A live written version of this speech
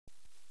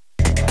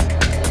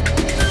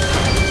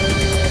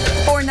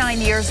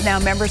seniors, now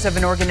members of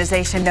an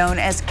organization known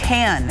as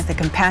CAN, the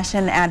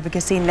Compassion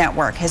Advocacy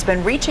Network, has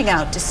been reaching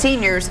out to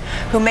seniors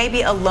who may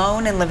be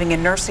alone and living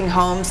in nursing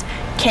homes.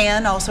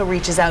 CAN also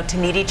reaches out to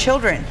needy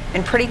children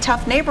in pretty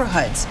tough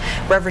neighborhoods.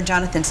 Reverend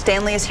Johnathan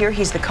Stanley is here.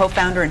 He's the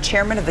co-founder and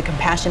chairman of the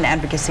Compassion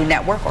Advocacy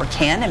Network, or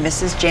CAN, and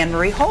Mrs.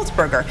 JanMarie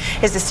Holzberger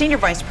is the senior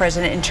vice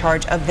president in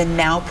charge of the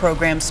NOW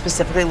program,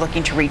 specifically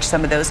looking to reach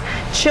some of those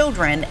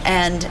children.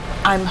 And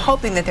I'm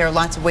hoping that there are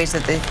lots of ways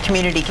that the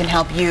community can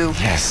help you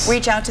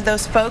reach out to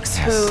those folks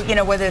who, you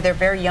know, whether they're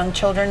very young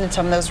children in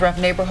some of those rough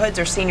neighborhoods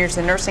or seniors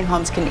in nursing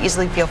homes, can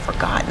easily feel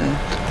forgotten.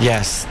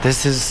 Yes,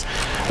 this is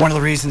one of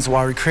the reasons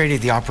why we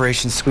created the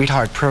Operation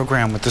Sweetheart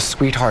program with the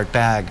Sweetheart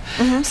Bag.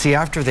 See,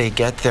 after they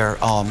get their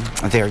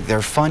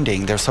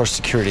funding, their Social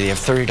Security, they have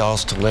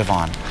 $30 to live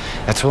on.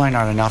 That's really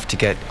not enough to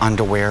get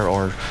underwear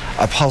or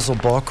a puzzle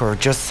book or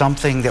just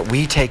something that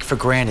we take for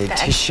granted, the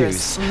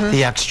tissues,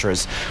 the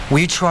extras.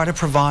 We try to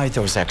provide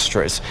those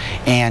extras,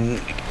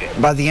 and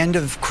by the end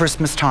of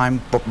Christmas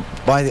time,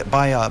 by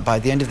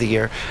the end of the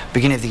year,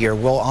 beginning of the year,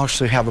 we'll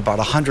actually have about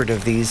 100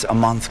 of these a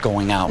month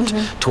going out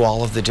to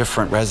all of the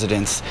different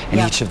residents in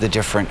each of the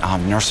different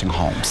nursing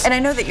homes. And I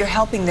know that you're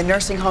helping the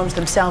nursing homes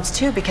themselves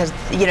too, because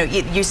you know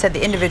you said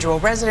the individual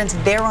residents,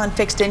 they're on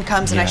fixed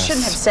incomes, and I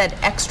shouldn't have said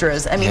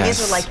extras. I mean,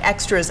 these are like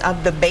extras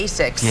of the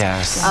basics.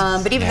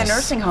 But even the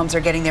nursing homes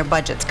are getting their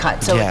budgets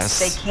cut, so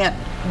they can't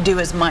do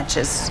as much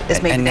as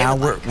maybe and they now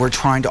would we're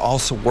trying to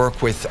also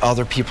work with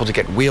other people to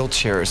get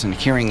wheelchairs and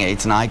hearing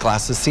aids and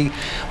eyeglasses. See,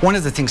 one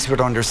of the things people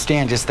don't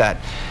understand is that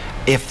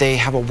if they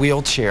have a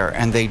wheelchair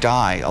and they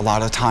die, a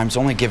lot of times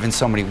only given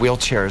so many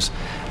wheelchairs,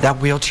 that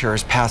wheelchair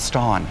is passed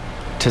on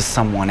to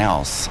someone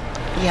else.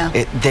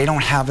 They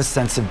don't have a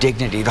sense of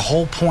dignity. The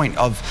whole point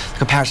of the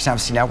Compassion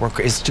Advocacy Network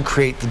is to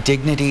create the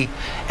dignity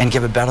and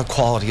give a better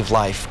quality of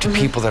life to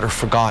people that are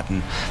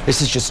forgotten.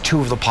 This is just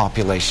two of the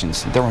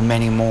populations. There are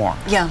many more.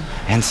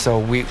 And so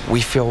we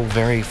feel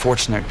very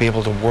fortunate to be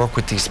able to work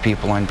with these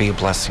people and be a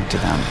blessing to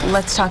them.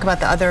 Let's talk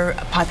about the other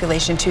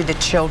population too, the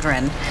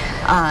children.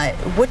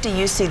 What do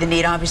you see the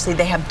need? Obviously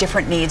they have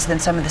different needs than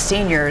some of the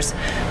seniors,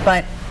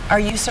 but are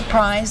you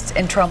surprised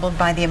and troubled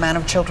by the amount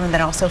of children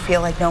that also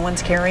feel like no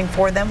one's caring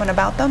for them and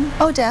about them?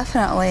 Oh,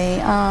 definitely.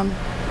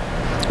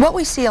 What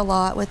we see a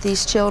lot with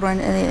these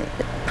children,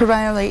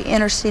 primarily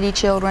inner city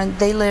children,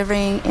 they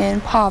living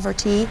in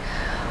poverty,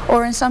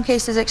 or in some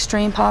cases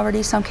extreme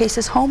poverty, some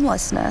cases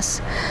homelessness.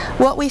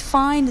 What we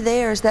find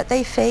there is that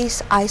they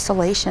face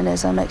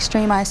isolationism,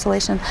 extreme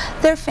isolation.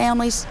 Their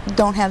families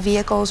don't have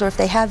vehicles, or if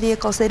they have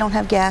vehicles, they don't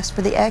have gas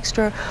for the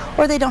extra,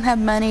 or they don't have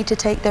money to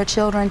take their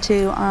children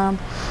to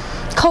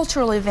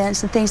cultural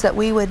events and things that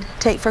we would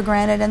take for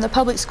granted. And the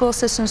public school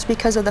systems,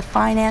 because of the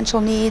financial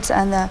needs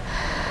and the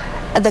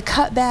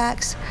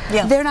cutbacks,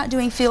 they're not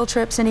doing field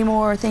trips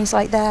anymore or things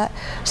like that.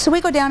 So we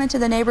go down into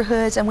the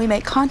neighborhoods and we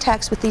make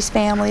contacts with these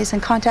families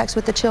and contacts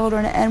with the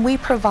children, and we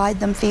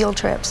provide them field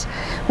trips.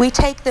 We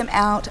take them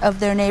out of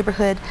their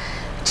neighborhood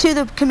to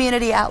the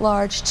community at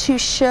large to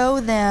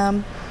show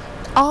them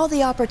all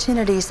the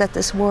opportunities that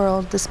this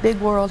world, this big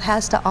world,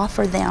 has to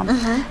offer them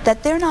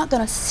that they're not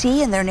going to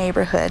see in their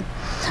neighborhood,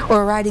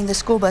 or riding the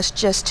school bus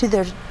just to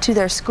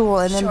their school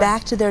and then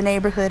back to their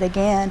neighborhood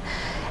again.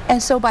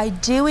 And so by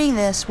doing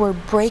this, we're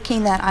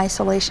breaking that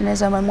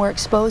isolationism, and we're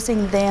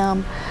exposing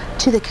them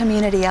to the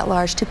community at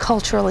large, to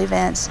cultural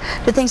events,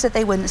 to things that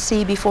they wouldn't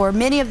see before.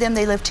 Many of them,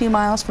 they live 2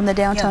 miles from the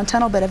downtown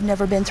tunnel but have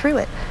never been through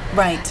it.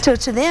 So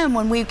to them,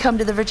 when we come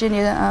to the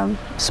Virginia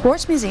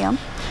Sports Museum,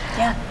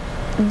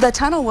 the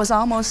tunnel was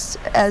almost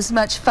as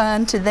much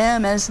fun to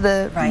them as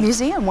the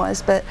museum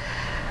was. But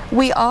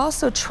we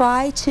also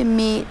try to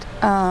meet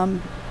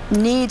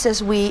needs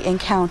as we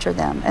encounter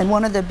them. And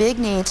one of the big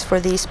needs for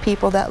these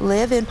people that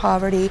live in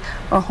poverty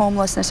or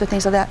homelessness or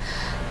things like that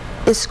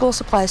is school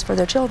supplies for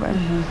their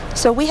children.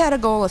 So we had a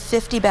goal of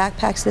 50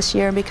 backpacks this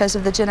year, and because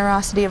of the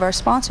generosity of our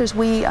sponsors,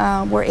 we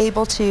were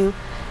able to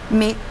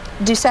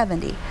do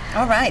 70.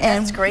 All right,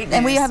 that's great news.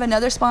 And we have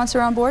another sponsor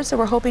on board, so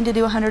we're hoping to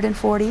do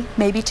 140,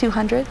 maybe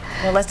 200.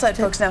 Well, let's let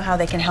folks know how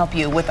they can help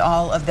you with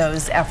all of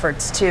those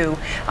efforts too.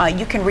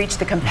 You can reach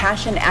the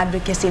Compassion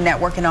Advocacy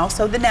Network and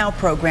also the NOW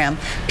program,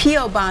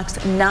 P.O.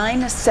 Box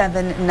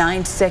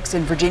 9796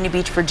 in Virginia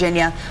Beach,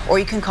 Virginia, or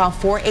you can call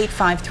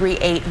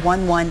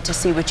 485-3811 to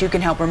see what you can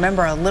help.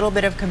 Remember, a little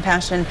bit of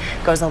compassion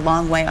goes a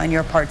long way on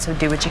your part, so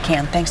do what you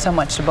can. Thanks so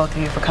much to both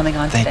of you for coming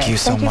on today. Thank you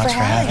so much for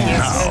having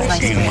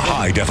us. Now in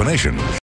high definition.